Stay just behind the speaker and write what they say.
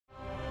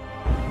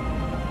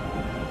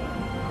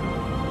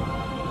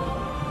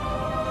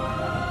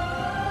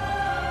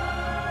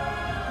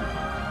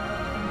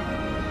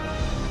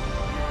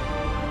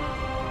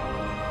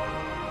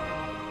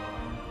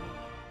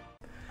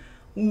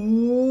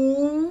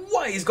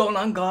What is going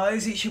on,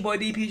 guys? It's your boy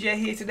DPJ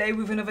here today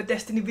with another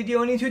Destiny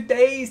video, and in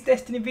today's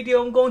Destiny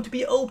video I'm going to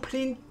be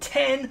opening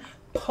 10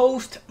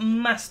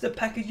 Postmaster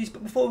packages.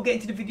 But before we get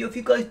into the video, if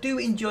you guys do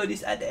enjoy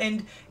this at the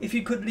end, if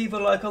you could leave a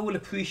like, I would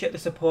appreciate the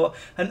support.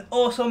 And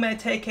also may I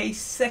take a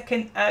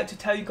second out to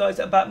tell you guys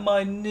about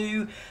my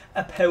new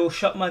apparel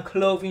shop, my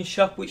clothing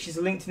shop, which is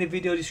linked in the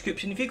video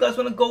description. If you guys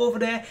want to go over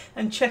there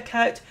and check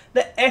out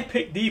the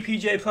epic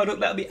DPJ product,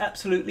 that would be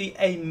absolutely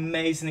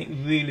amazing. It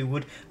really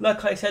would.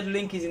 Like I said, the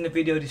link is in the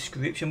video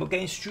description. But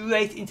getting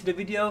straight into the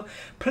video,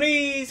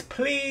 please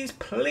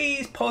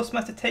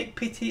Postmaster, take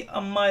pity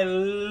on my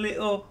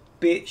little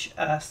bitch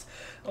ass.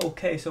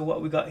 Okay, so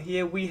what we got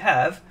here, we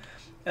have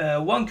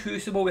one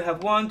Crucible, we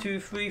have 1,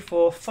 2, 3,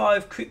 4,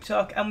 5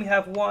 Cryptarch, and we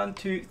have 1,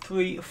 2,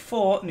 3,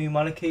 4 New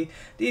Monarchy.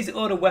 These are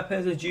all the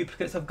weapons and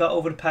duplicates I've got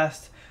over the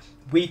past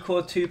week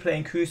or two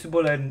playing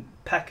Crucible and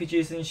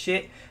packages and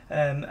shit.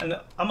 And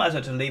I might as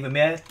well just leave them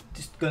here.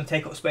 Just going to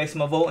take up space in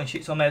my vault and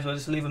shit, so I may as well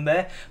just leave them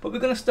there. But we're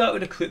going to start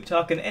with the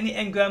Cryptarch, and any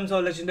engrams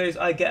or legendaries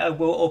I get I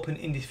will open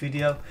in this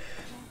video.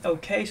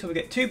 Okay, so we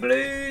get 2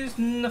 blues,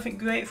 nothing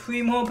great,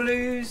 3 more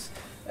blues,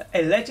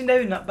 a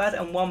legendary, not bad,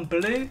 and 1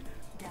 blue.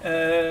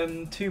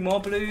 2 more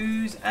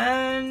blues,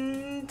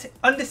 and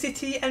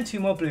Undercity, and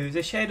 2 more blues.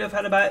 A shade I've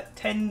had about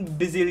 10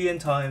 bazillion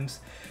times.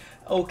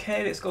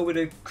 Okay, let's go with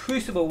a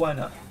Crucible, why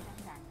not?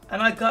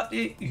 And I got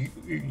the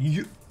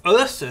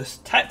Ursus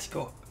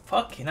Tactical.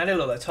 Fucking, I don't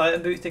look like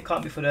Titan boots, they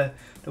can't be for the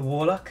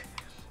Warlock.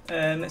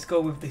 Let's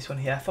go with this one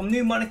here. From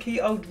New Monarchy,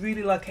 I would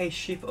really like a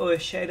ship or a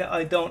shader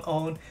I don't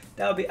own.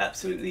 That would be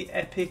absolutely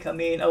epic. I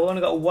mean, I've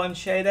only got one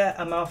shader,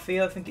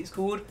 Amalthea I think it's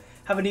called.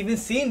 Haven't even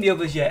seen the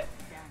others yet.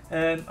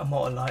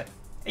 Immortal Light.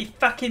 A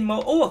fucking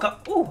more. Oh, I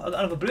got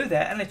another blue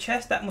there, and a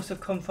chest that must have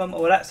come from.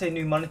 Oh, that's a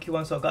New Monarchy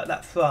one, so I got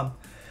that from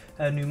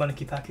a New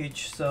Monarchy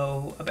package.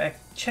 So I better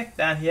check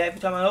down here every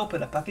time I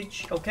open a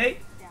package. Okay.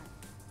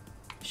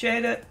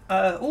 Shader.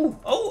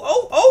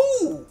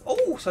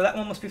 So that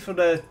one must be for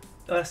the.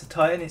 Oh, that's the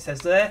Titan, it says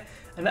there,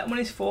 and that one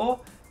is for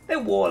the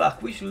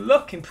Warlock, which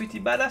looking pretty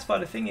bad. That's for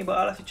the thingy, but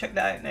I'll have to check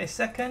that out in a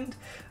second.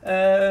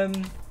 Well, so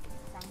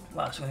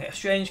I'm gonna get a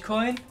strange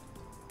coin.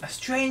 A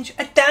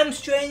damn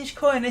strange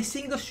coin, a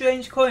single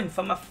strange coin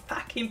from a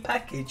fucking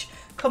package.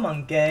 Come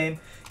on, game,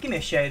 give me a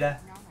shader.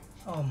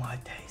 Oh my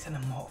days, and a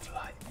Mote of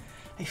Light.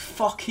 A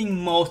fucking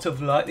Mote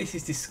of Light. This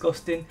is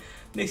disgusting.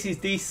 This is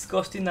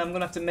disgusting. I'm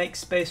gonna have to make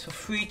space for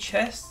 3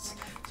 chests.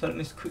 So let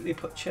me just quickly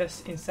put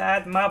chests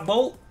inside my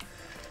vault.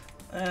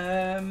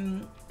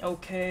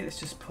 Okay, let's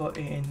just put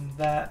in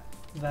that,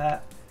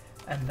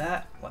 and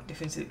that. What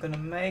difference is it gonna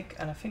make?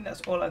 And I think that's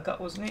all I got,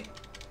 wasn't it?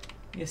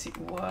 Yes, it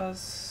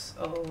was.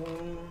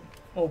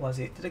 Or was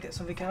it? Did I get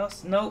something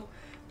else? No,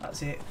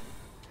 that's it.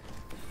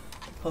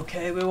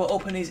 Okay, we will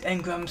open these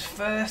engrams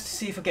first to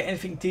see if I get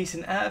anything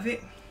decent out of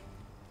it.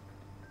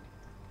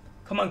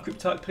 Come on,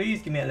 Cryptarch,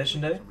 please give me a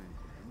legendary,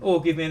 or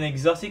give me an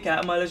exotic out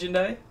of my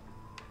legendary.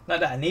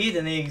 Not that I need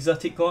any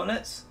exotic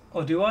gauntlets,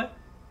 or do I?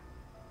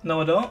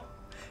 No, I don't.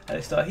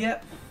 Let's start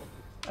here.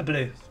 A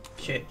blue.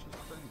 Shit.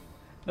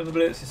 Another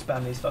blue. Let's just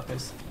spam these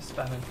fuckers.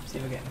 Spam them. See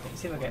if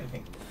I get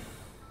anything.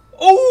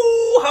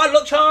 Oh! Hard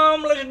luck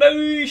charm!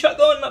 Legendary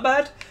shotgun! Not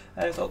bad.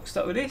 So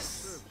start with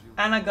this.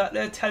 And I got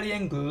the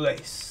Italian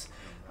Grace.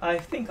 I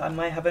think I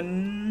might have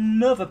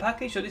another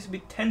package. So this will be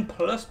 10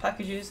 plus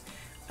packages.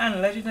 And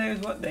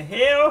legendaries. What the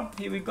hell?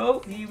 Here we go.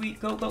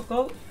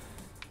 Go.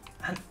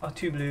 And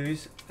 2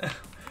 blues.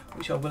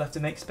 Which I will have to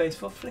make space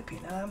for. Flipping.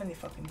 How many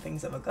fucking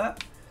things have I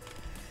got?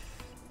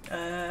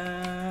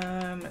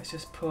 Let's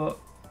just put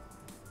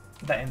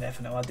that in there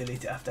for now. I'll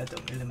delete it after, it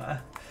don't really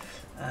matter.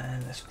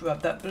 And let's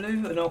grab that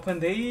blue and open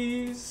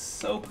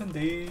these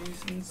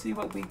and see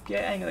what we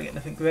get. I ain't gonna get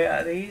nothing great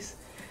out of these,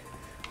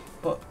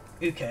 but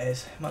who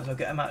cares, might as well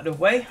get them out of the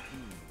way.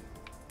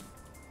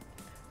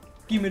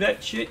 Give me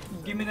that shit,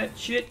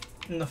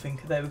 nothing.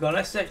 There we go.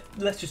 Let's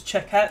just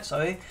check out,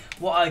 sorry,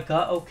 what I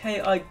got.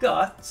 Okay, I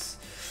got,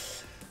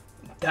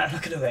 damn,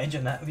 look at the range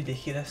on that,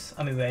 ridiculous.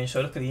 I mean range,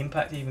 so look at the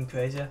impact, even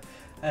crazier.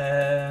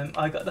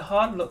 I got the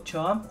Hard Luck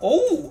Charm.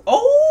 Oh,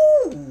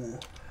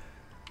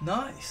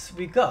 nice.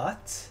 We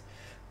got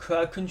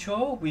Crowd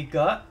Control, we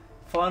got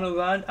Final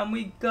Round, and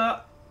we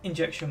got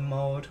Injection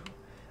Mode.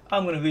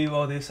 I'm going to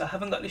reroll this. I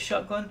haven't got the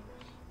shotgun,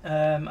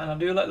 and I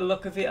do like the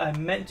look of it. I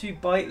meant to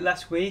buy it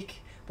last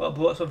week, but I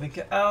bought something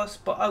else.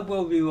 But I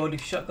will reroll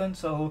this shotgun,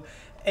 so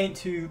ain't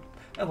too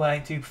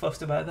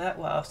fussed about that.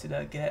 What else did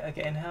I get? I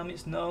get in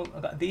helmets. No, I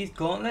got these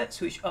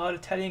gauntlets, which are the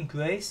Italian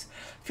Grace.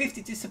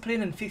 50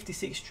 discipline and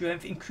 56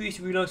 strength. Increased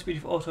reload speed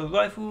with auto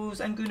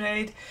rifles and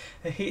grenade.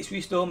 Hits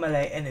restore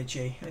melee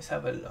energy. Let's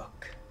have a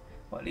look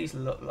what these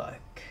look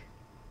like.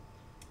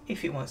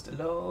 If it wants to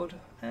load.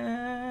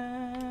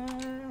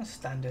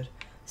 Standard.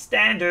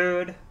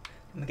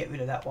 Let me get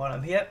rid of that while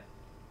I'm here.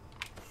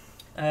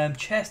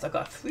 Chest. I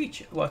got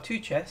 2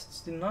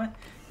 chests, didn't I?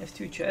 Yes,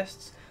 2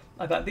 chests.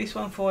 I got this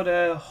one for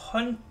the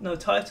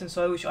Titan,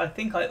 sorry, which I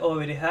think I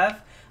already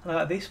have, and I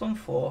got this one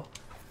for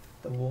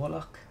the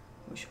Warlock.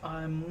 which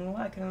I'm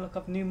liking the look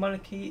of. New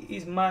Monarchy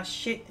is my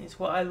shit. It's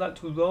what I like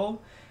to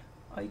roll.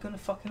 Are you gonna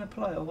fucking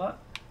apply or what?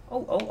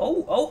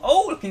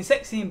 Oh, looking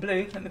sexy in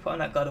blue. Let me put on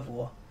that God of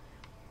War.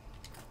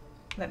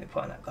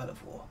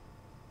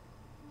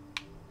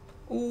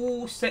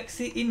 Oh,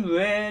 sexy in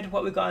red.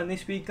 What we got on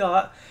this? We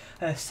got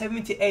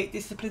 78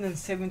 discipline and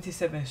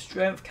 77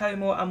 strength. Carry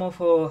more ammo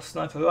for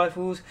sniper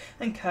rifles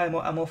and carry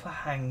more ammo for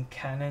hand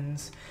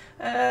cannons.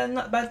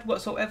 Not bad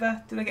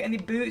whatsoever. Did I get any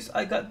boots?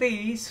 I got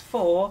these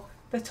for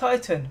the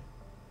Titan,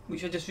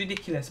 which are just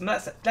ridiculous. And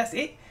that's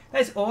it.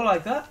 That's all I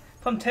got.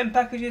 From 10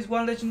 packages,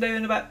 1 legendary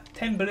and about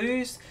 10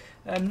 blues.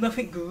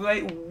 Nothing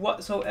great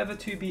whatsoever,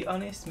 to be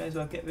honest. May as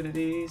well get rid of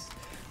these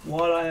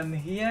while I am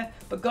here.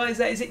 But guys,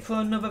 that is it for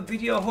another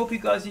video. I hope you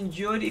guys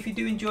enjoyed it. If you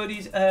do enjoy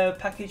these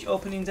package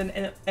openings and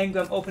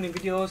engram opening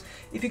videos,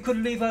 if you could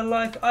leave a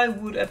like, I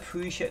would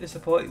appreciate the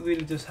support. It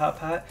really does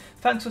help out.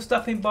 Thanks for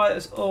stopping by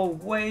as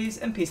always,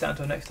 and peace out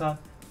until next time.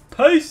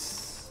 Peace.